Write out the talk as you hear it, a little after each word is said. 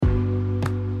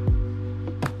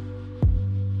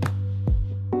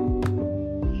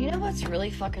what's really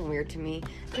fucking weird to me?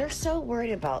 They're so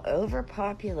worried about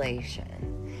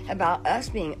overpopulation. About us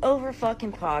being over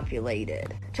fucking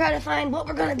populated. Try to find what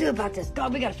we're gonna do about this.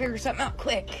 God, we gotta figure something out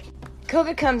quick.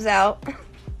 COVID comes out.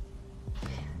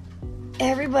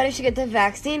 Everybody should get the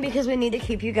vaccine because we need to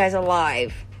keep you guys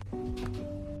alive.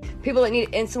 People that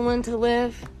need insulin to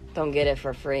live, don't get it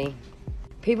for free.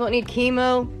 People that need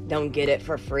chemo, don't get it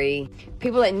for free.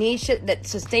 People that need shit that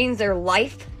sustains their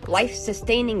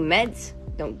life-sustaining meds,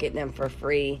 don't get them for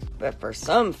free. But for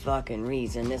some fucking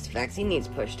reason, this vaccine needs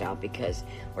pushed out because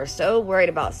we're so worried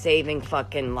about saving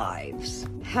fucking lives.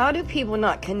 How do people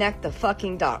not connect the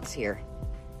fucking dots here?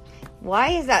 Why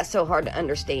is that so hard to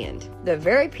understand? The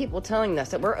very people telling us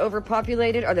that we're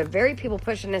overpopulated are the very people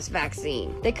pushing this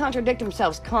vaccine. They contradict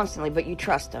themselves constantly, but you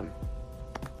trust them.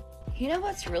 You know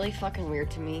what's really fucking weird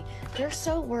to me? They're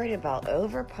so worried about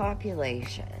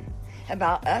overpopulation.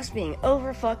 About us being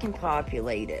over fucking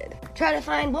populated. Try to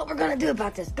find what we're gonna do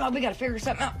about this. God, we gotta figure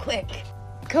something out quick.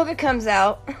 COVID comes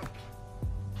out.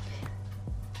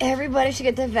 Everybody should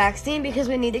get the vaccine because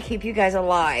we need to keep you guys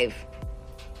alive.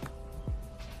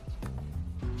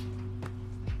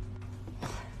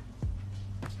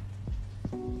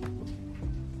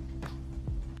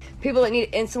 People that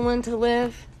need insulin to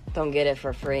live, don't get it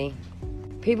for free.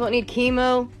 People that need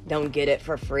chemo, don't get it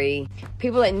for free.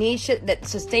 People that need shit that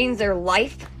sustains their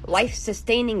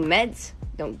life-sustaining meds,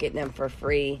 don't get them for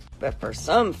free. But for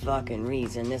some fucking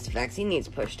reason, this vaccine needs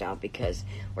pushed out because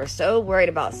we're so worried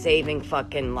about saving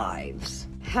fucking lives.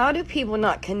 How do people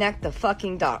not connect the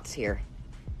fucking dots here?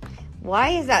 Why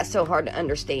is that so hard to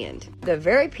understand? The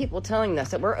very people telling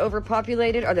us that we're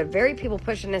overpopulated are the very people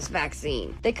pushing this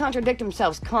vaccine. They contradict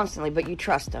themselves constantly, but you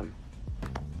trust them.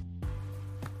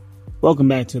 Welcome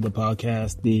back to the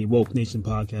podcast, the Woke Nation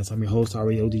Podcast. I'm your host,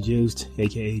 Ariel Juiced,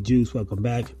 aka Juice. Welcome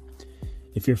back.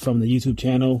 If you're from the YouTube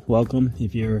channel, welcome.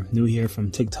 If you're new here from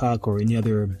TikTok or any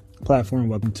other platform,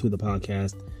 welcome to the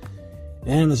podcast.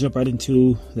 And let's jump right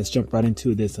into this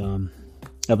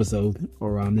episode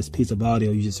or this piece of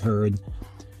audio you just heard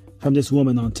from this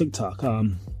woman on TikTok. I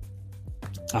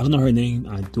don't know her name.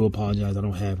 I do apologize. I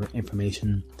don't have her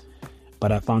information,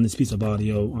 but I found this piece of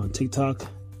audio on TikTok,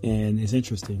 and it's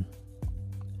interesting.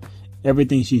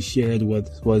 Everything she shared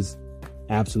was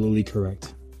absolutely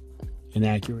correct and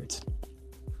accurate.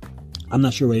 I'm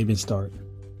not sure where to even start.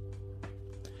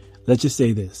 Let's just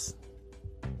say this.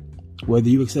 Whether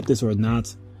you accept this or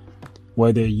not,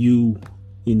 whether you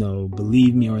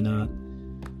believe me or not,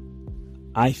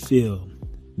 I feel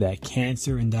that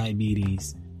cancer and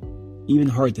diabetes, even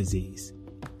heart disease,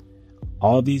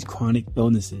 all these chronic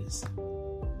illnesses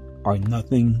are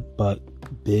nothing but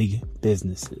big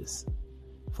businesses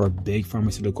for big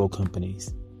pharmaceutical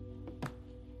companies.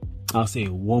 I'll say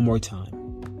it one more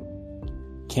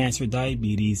time. Cancer,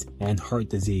 diabetes, and heart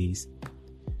disease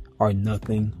are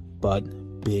nothing but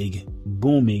big,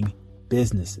 booming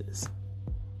businesses.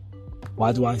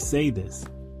 Why do I say this?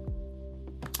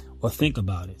 Well, think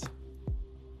about it.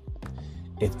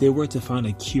 If they were to find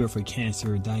a cure for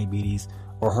cancer, diabetes,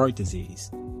 or heart disease,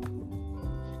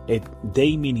 if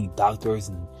they, meaning doctors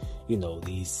and,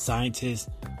 these scientists,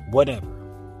 whatever,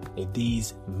 if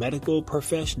these medical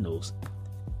professionals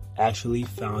actually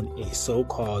found a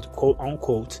so-called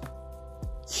quote-unquote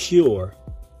cure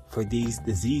for these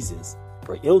diseases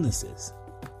or illnesses,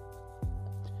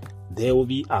 they will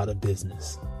be out of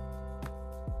business.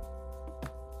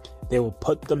 They will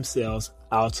put themselves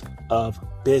out of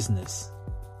business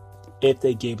if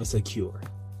they gave us a cure.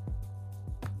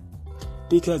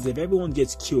 Because if everyone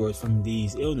gets cured from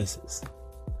these illnesses,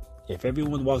 if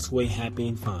everyone walks away happy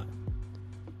and fine,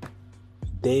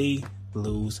 they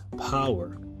lose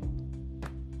power.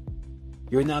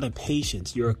 You're not a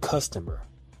patient, you're a customer.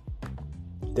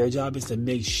 Their job is to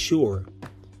make sure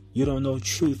you don't know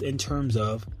truth in terms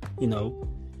of,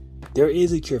 there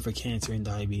is a cure for cancer and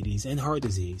diabetes and heart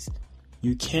disease.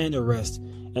 You can arrest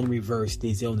and reverse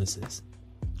these illnesses.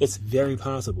 It's very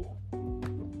possible.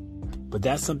 But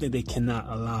that's something they cannot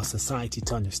allow society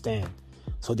to understand.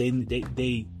 So they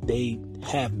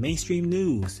have mainstream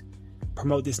news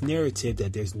promote this narrative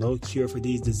that there's no cure for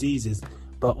these diseases,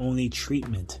 but only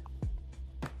treatment.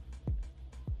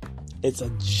 It's a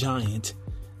giant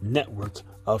network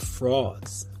of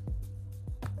frauds.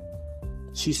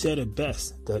 She said it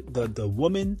best. The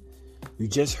woman you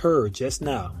just heard just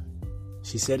now,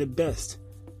 she said it best.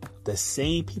 The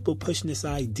same people pushing this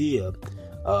idea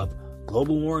of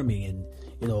global warming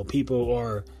and, people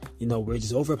are, we're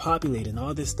just overpopulated and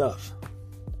all this stuff,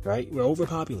 right? We're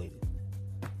overpopulated.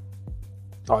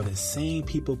 Are the same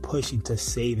people pushing to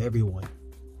save everyone.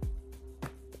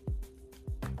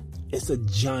 It's a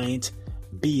giant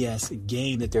BS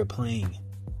game that they're playing.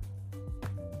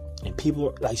 And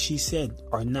people, like she said,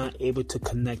 are not able to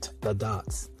connect the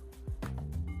dots.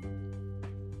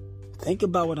 Think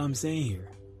about what I'm saying here.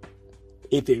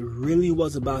 If it really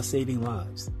was about saving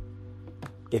lives,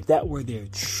 if that were their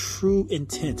true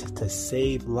intent to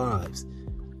save lives,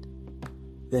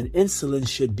 then insulin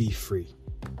should be free.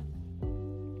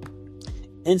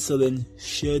 Insulin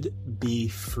should be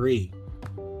free.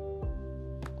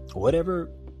 Whatever,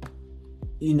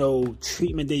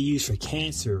 treatment they use for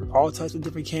cancer, all types of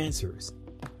different cancers,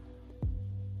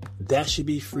 that should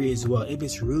be free as well, if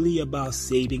it's really about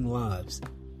saving lives.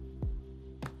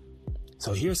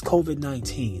 So here's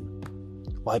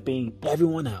COVID-19 wiping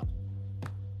everyone out,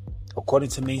 according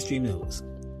to mainstream news,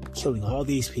 killing all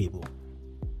these people.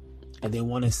 And they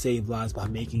want to save lives by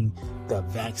making the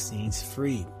vaccines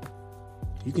free.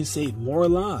 You can save more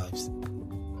lives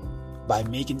by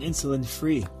making insulin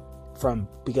free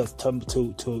because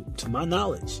to my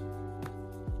knowledge,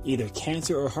 either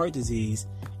cancer or heart disease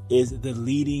is the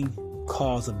leading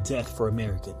cause of death for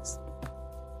Americans.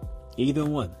 Either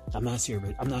one. I'm not sure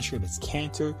if it's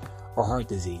cancer or heart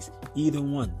disease. Either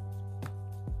one.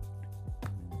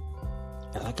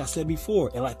 And like I said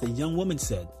before, and like the young woman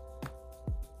said,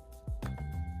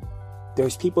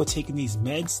 there's people taking these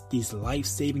meds, these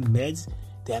life-saving meds,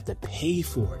 they have to pay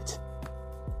for it.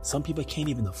 Some people can't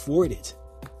even afford it.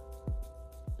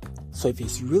 So if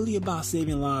it's really about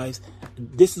saving lives,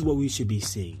 this is what we should be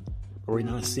seeing. But we're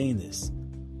not seeing this.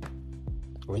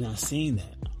 We're not seeing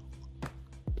that.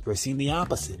 We're seeing the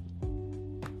opposite.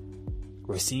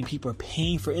 We're seeing people are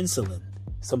paying for insulin.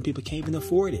 Some people can't even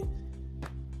afford it.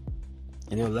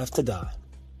 And they're left to die.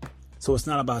 So it's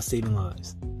not about saving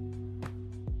lives.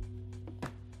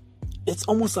 It's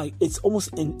almost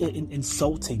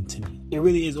insulting to me. It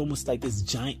really is almost like this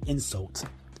giant insult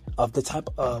of the type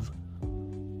of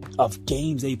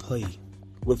games they play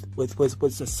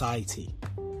with society.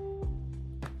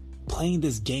 Playing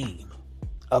this game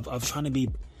of trying to be,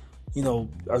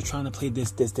 or trying to play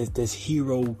this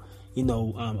hero,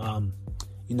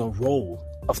 role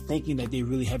of thinking that they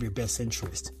really have your best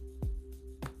interest.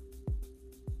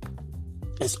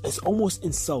 It's almost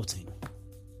insulting.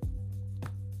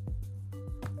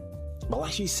 But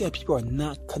like she said, people are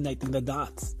not connecting the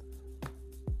dots.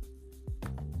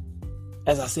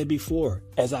 As I said before,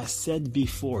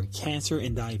 cancer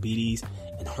and diabetes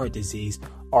and heart disease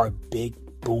are big,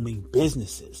 booming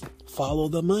businesses. Follow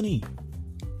the money.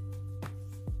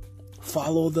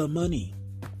 Follow the money.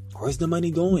 Where's the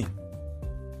money going?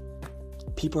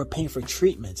 People are paying for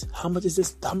treatments. How much does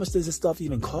this stuff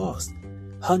even cost?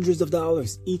 Hundreds of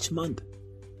dollars each month.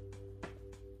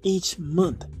 Each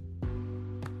month.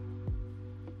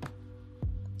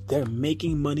 They're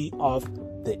making money off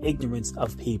the ignorance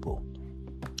of people.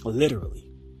 Literally.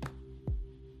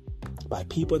 By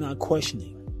people not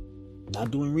questioning,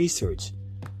 not doing research,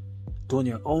 doing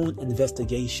their own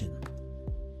investigation.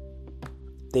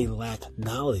 They lack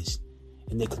knowledge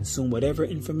and they consume whatever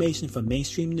information from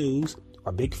mainstream news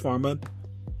or big pharma,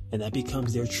 and that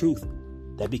becomes their truth.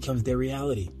 That becomes their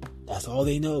reality. That's all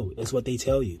they know, is what they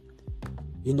tell you.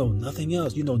 You know nothing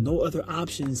else. You know no other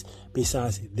options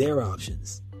besides their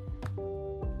options.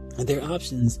 And their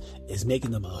options is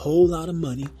making them a whole lot of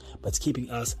money, but it's keeping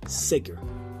us sicker.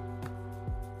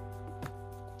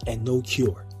 And no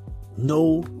cure.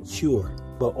 No cure,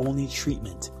 but only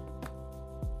treatment.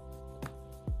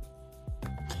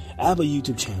 I have a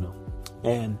YouTube channel,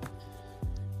 and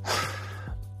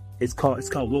it's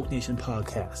called Woke Nation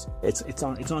Podcast. It's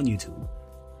on YouTube.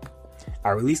 I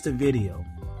released a video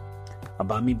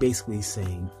about me basically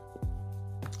saying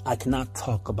I cannot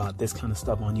talk about this kind of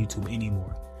stuff on YouTube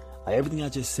anymore. Like everything I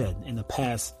just said in the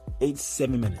past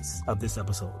 7 minutes of this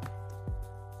episode,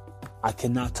 I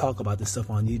cannot talk about this stuff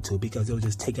on YouTube because they'll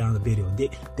just take down the video.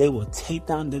 They will take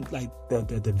down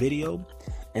the video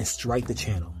and strike the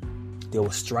channel. They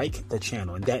will strike the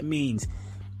channel, and that means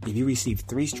if you receive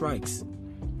 3 strikes,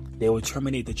 they will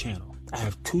terminate the channel. I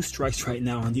have 2 strikes right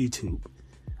now on YouTube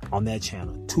on that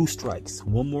channel. 2 strikes,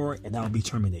 1 more, and that will be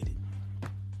terminated.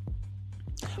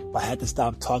 But I had to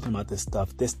stop talking about this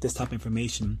stuff, this type of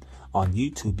information on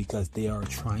YouTube because they are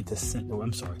trying to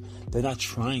they're not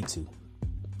trying to.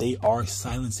 They are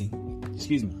silencing,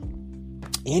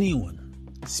 anyone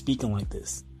speaking like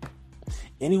this.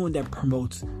 Anyone that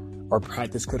promotes or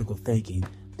practice critical thinking,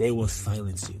 they will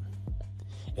silence you.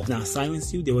 If not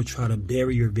silence you, they will try to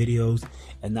bury your videos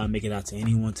and not make it out to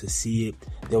anyone to see it.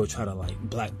 They will try to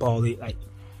blackball it.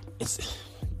 It's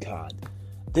God.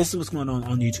 This is what's going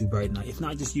on YouTube right now. If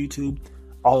not just YouTube,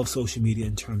 all of social media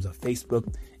in terms of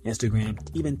Facebook, Instagram,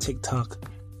 even TikTok,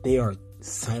 they are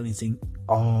silencing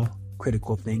all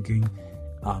critical thinking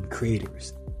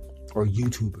creators or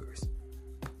YouTubers.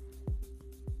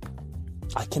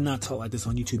 I cannot talk like this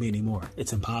on YouTube anymore.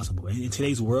 It's impossible. In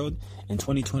today's world, in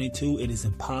 2022, it is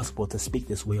impossible to speak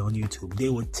this way on YouTube. They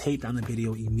will take down the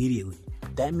video immediately.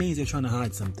 That means they're trying to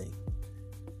hide something.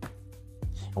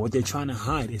 And what they're trying to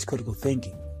hide is critical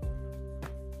thinking.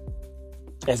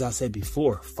 As I said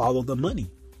before, follow the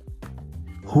money.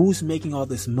 Who's making all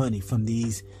this money from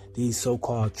these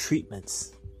so-called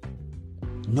treatments?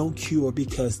 No cure,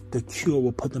 because the cure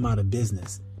will put them out of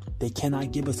business. They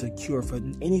cannot give us a cure for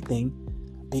anything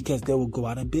because they will go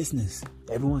out of business.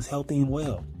 Everyone's healthy and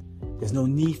well. There's no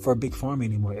need for a big pharma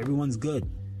anymore. Everyone's good.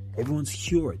 Everyone's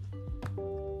cured.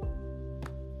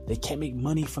 They can't make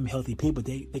money from healthy people.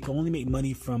 They can only make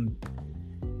money from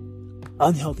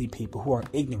unhealthy people who are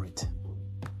ignorant.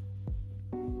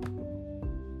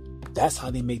 That's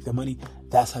how they make their money.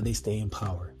 That's how they stay in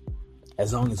power.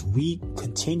 As long as we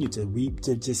continue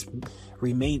to just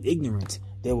remain ignorant,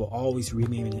 they will always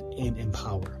remain in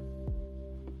power.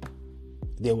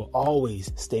 They will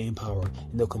always stay in power,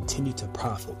 and they'll continue to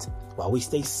profit. While we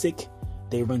stay sick,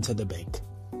 they run to the bank.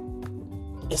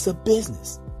 It's a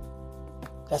business.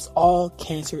 That's all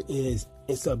cancer is.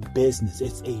 It's a business.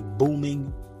 It's a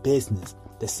booming business.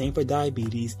 The same for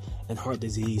diabetes and heart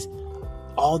disease.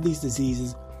 All these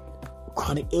diseases,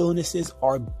 chronic illnesses,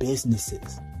 are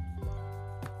businesses.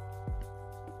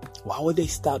 Why would they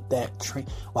stop that train?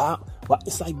 Why?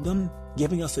 It's like them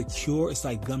giving us a cure. It's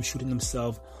like them shooting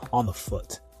themselves on the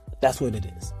foot. That's what it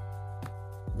is.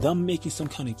 Them making some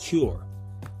kind of cure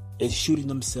is shooting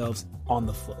themselves on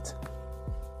the foot.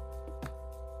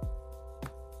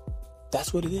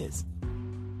 That's what it is.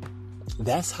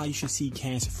 That's how you should see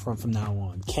cancer from now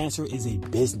on. Cancer is a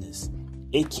business.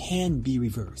 It can be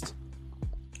reversed.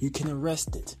 You can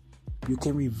arrest it. You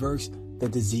can reverse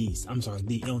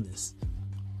the illness.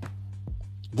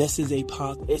 This is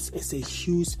it's a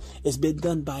huge, it's been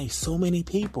done by so many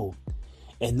people.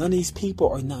 And none of these people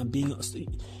are not being,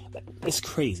 it's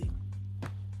crazy.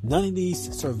 None of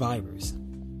these survivors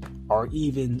are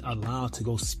even allowed to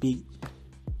go speak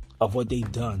of what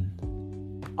they've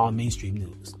done on mainstream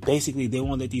news. Basically, they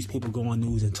won't let these people go on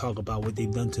news and talk about what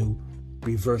they've done to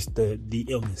reverse the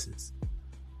illnesses,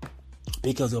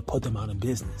 because they'll put them out of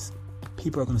business.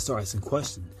 People are going to start asking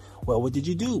questions. Well, what did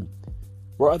you do?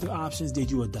 What other options did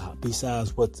you adopt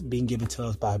besides what's being given to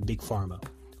us by Big Pharma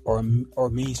or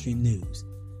mainstream news?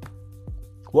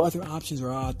 What other options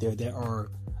are out there that are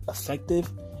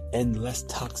effective and less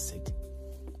toxic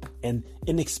and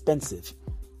inexpensive?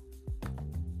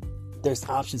 There's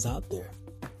options out there.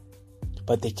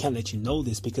 But they can't let you know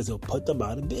this because it'll put them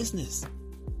out of business.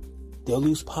 They'll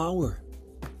lose power.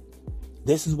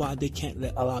 This is why they can't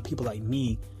allow people like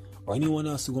me or anyone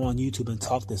else to go on YouTube and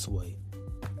talk this way.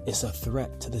 It's a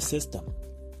threat to the system.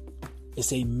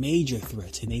 It's a major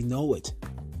threat, and they know it.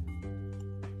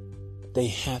 They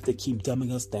have to keep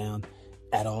dumbing us down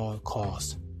at all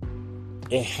costs.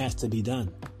 It has to be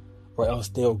done, or else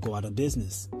they'll go out of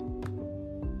business.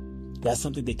 That's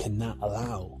something they cannot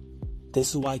allow. This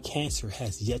is why cancer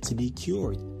has yet to be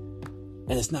cured,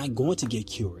 and it's not going to get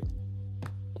cured.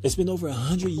 It's been over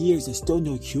 100 years and still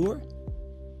no cure.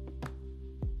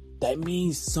 That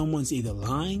means someone's either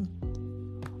lying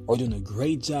or doing a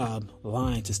great job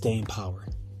lying to stay in power.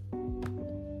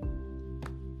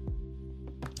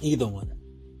 Either one.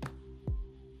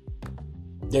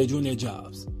 They're doing their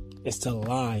jobs. It's to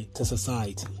lie to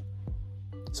society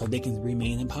so they can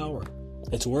remain in power.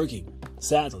 It's working,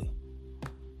 sadly.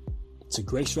 It's a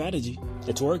great strategy.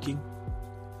 It's working.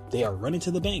 They are running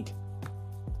to the bank.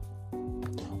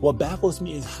 What baffles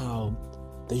me is how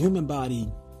the human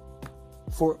body,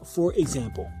 for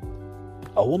example,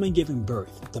 a woman giving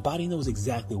birth, the body knows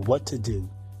exactly what to do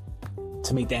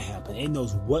to make that happen. It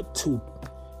knows what to,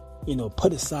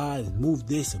 put aside and move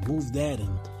this and move that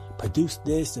and produce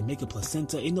this and make a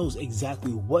placenta. It knows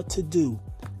exactly what to do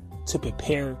to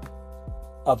prepare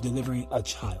of delivering a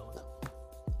child.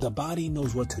 The body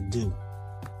knows what to do.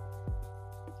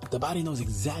 The body knows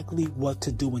exactly what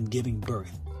to do when giving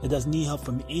birth. It doesn't need help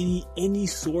from any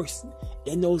source.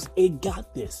 It knows it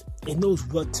got this. It knows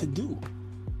what to do.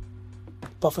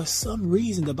 But for some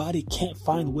reason, the body can't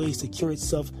find ways to cure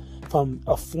itself from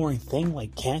a foreign thing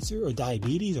like cancer or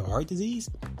diabetes or heart disease.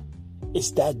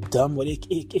 It's that dumb when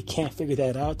it can't figure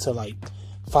that out to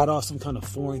fight off some kind of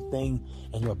foreign thing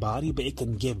in your body, but it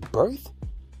can give birth.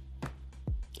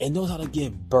 It knows how to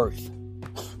give birth.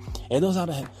 It knows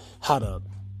how to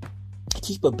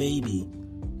keep a baby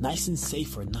nice and safe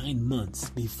for 9 months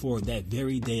before that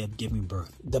very day of giving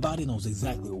birth. The body knows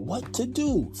exactly what to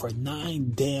do for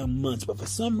 9 damn months, but for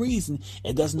some reason,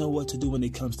 it doesn't know what to do when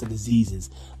it comes to diseases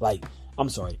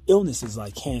illnesses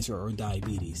like cancer or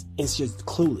diabetes. It's just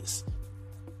clueless.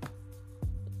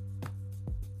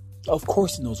 Of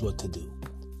course it knows what to do.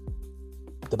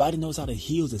 The body knows how to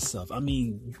heal itself. I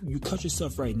mean, you cut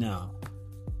yourself right now,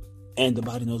 and the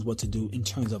body knows what to do in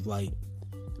terms of like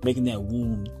making that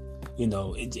wound,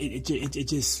 it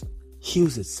just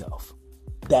heals itself.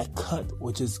 That cut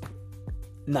will just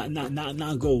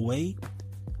not go away,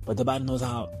 but the body knows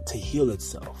how to heal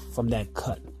itself from that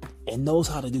cut. It knows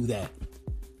how to do that.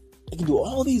 It can do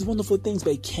all these wonderful things,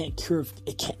 but it can't cure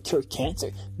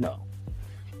cancer.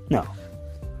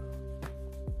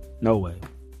 No way.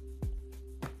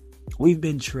 We've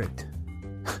been tricked.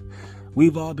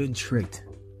 We've all been tricked.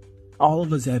 All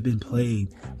of us have been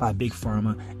played by Big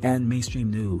Pharma and mainstream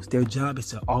news. Their job is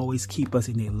to always keep us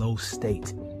in a low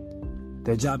state.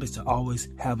 Their job is to always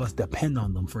have us depend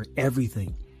on them for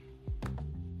everything.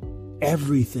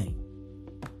 Everything.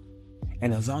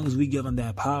 And as long as we give them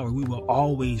that power, we will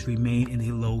always remain in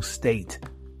a low state.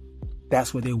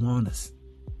 That's what they want us.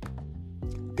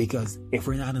 Because if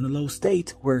we're not in a low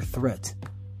state, we're a threat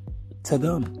to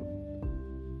them.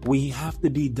 We have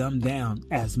to be dumbed down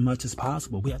as much as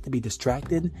possible. We have to be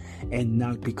distracted and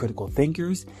not be critical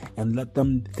thinkers and let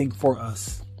them think for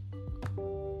us.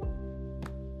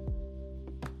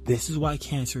 This is why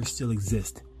cancer still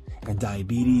exists, and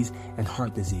diabetes and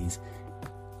heart disease.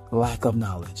 Lack of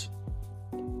knowledge.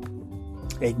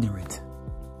 Ignorant.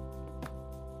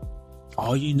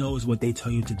 All you know is what they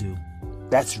tell you to do.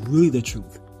 That's really the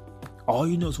truth. All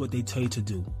you know is what they tell you to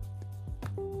do.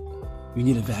 You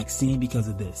need a vaccine because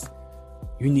of this.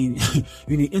 You need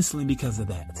insulin because of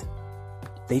that.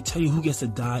 They tell you who gets to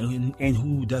die and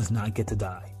who does not get to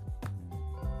die.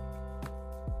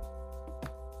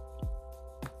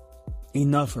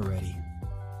 Enough already.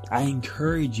 I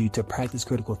encourage you to practice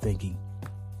critical thinking.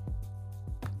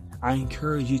 I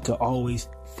encourage you to always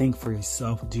think for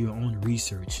yourself, do your own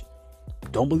research.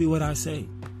 Don't believe what I say.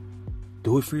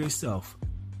 Do it for yourself.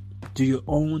 Do your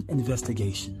own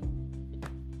investigation.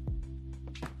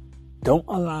 Don't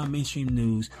allow mainstream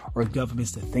news or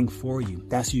governments to think for you.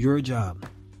 That's your job.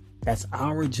 That's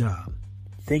our job.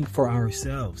 Think for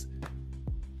ourselves.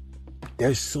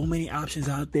 There's so many options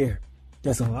out there.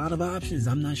 There's a lot of options.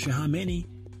 I'm not sure how many,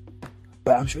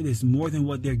 but I'm sure there's more than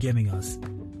what they're giving us.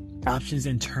 Options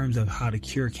in terms of how to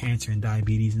cure cancer and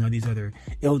diabetes and all these other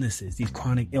illnesses, these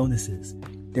chronic illnesses.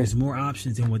 There's more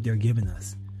options than what they're giving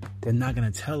us. They're not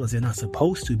going to tell us. They're not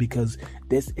supposed to, because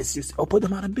it's just, put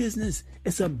them out of business.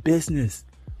 It's a business.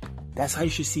 That's how you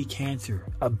should see cancer.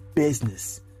 A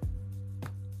business.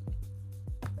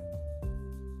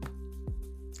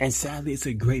 And sadly, it's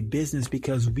a great business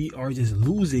because we are just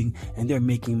losing and they're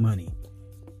making money.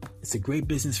 It's a great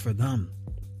business for them,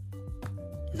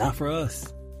 not for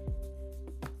us.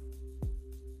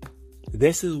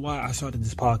 This is why I started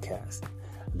this podcast.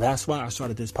 That's why I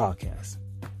started this podcast.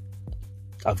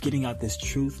 Of getting out this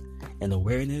truth and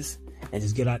awareness and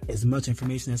just get out as much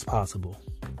information as possible.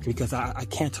 Because I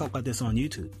can't talk about this on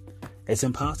YouTube. It's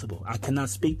impossible. I cannot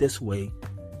speak this way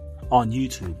on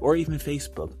YouTube or even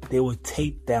Facebook. They will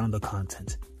take down the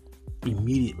content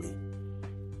immediately.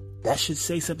 That should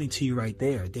say something to you right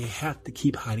there. They have to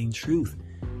keep hiding truth.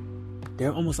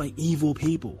 They're almost like evil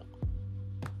people.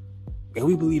 And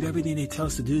we believe everything they tell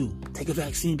us to do. Take a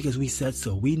vaccine because we said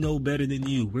so. We know better than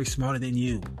you. We're smarter than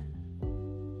you.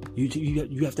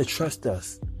 You have to trust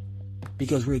us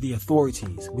because we're the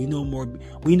authorities. We know more.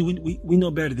 We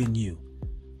know better than you.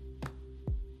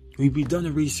 We've done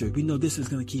the research. We know this is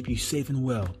going to keep you safe and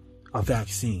well. A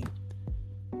vaccine.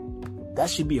 That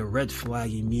should be a red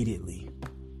flag immediately.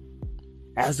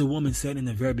 As the woman said in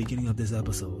the very beginning of this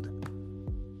episode,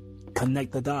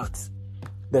 connect the dots.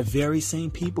 The very same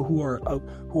people who are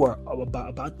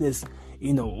about this,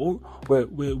 where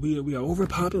we are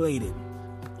overpopulated,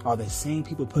 are the same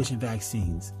people pushing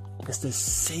vaccines. It's the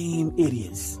same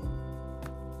idiots.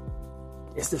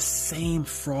 It's the same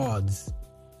frauds.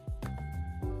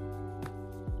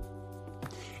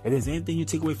 If there's anything you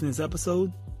take away from this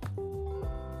episode,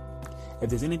 if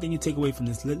there's anything you take away from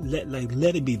this,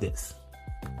 let it be this.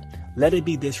 Let it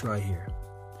be this right here.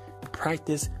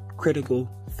 Practice critical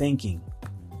thinking.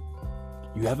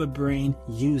 You have a brain,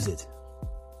 use it.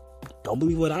 Don't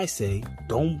believe what I say.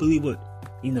 Don't believe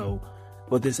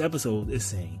what this episode is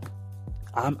saying.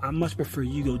 I much prefer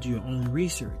you go do your own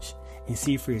research and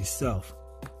see for yourself.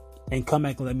 And come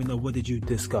back and let me know, what did you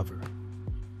discover?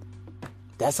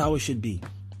 That's how it should be.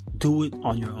 Do it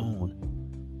on your own.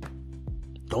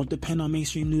 Don't depend on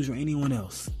mainstream news or anyone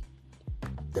else.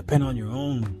 Depend on your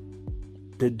own.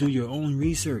 Do your own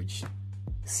research.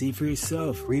 See for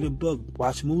yourself. Read a book.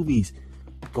 Watch movies.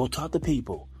 Go talk to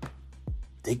people.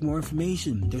 Take more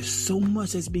information. There's so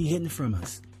much that's being hidden from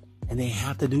us. And they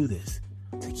have to do this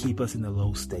to keep us in the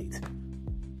low state.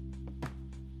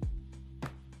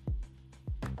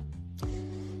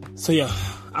 So yeah,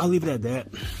 I'll leave it at that.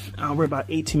 We're about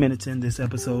 18 minutes in this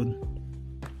episode.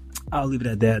 I'll leave it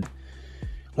at that.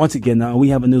 Once again, now we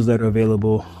have a newsletter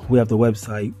available. We have the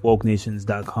website,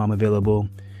 wokenations.com available.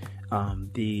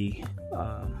 The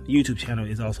YouTube channel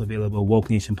is also available, Woke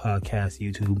Nation Podcast,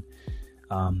 YouTube.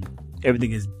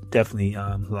 Everything is definitely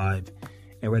live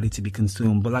and ready to be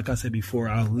consumed. But like I said before,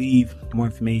 I'll leave more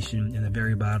information in the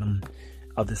very bottom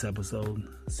of this episode,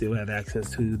 so you'll have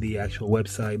access to the actual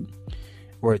website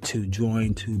or to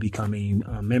join to become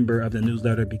a member of the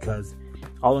newsletter, because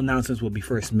all announcements will be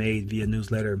first made via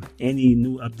newsletter. Any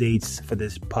new updates for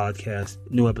this podcast,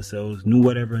 new episodes, new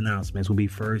whatever announcements will be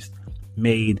first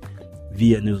made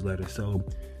via newsletter. So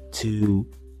to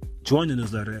join the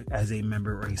newsletter as a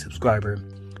member or a subscriber,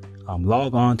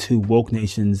 log on to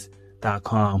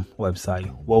wokenations.com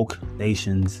website,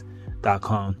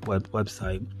 wokenations.com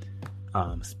website,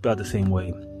 spelled the same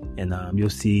way, and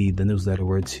you'll see the newsletter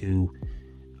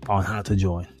on how to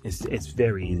join. It's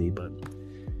very easy, but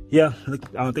yeah,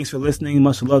 thanks for listening.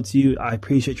 Much love to you. I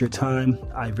appreciate your time.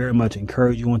 I very much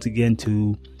encourage you once again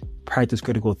to practice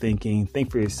critical thinking.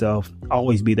 Think for yourself.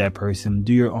 Always be that person.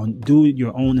 Do your own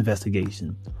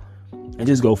investigation, and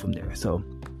just go from there. So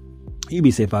you be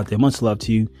safe out there. Much love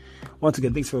to you. Once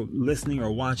again, thanks for listening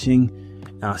or watching.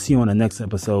 I'll see you on the next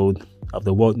episode of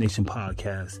the Woke Nation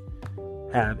Podcast.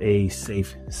 Have a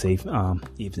safe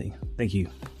evening. Thank you.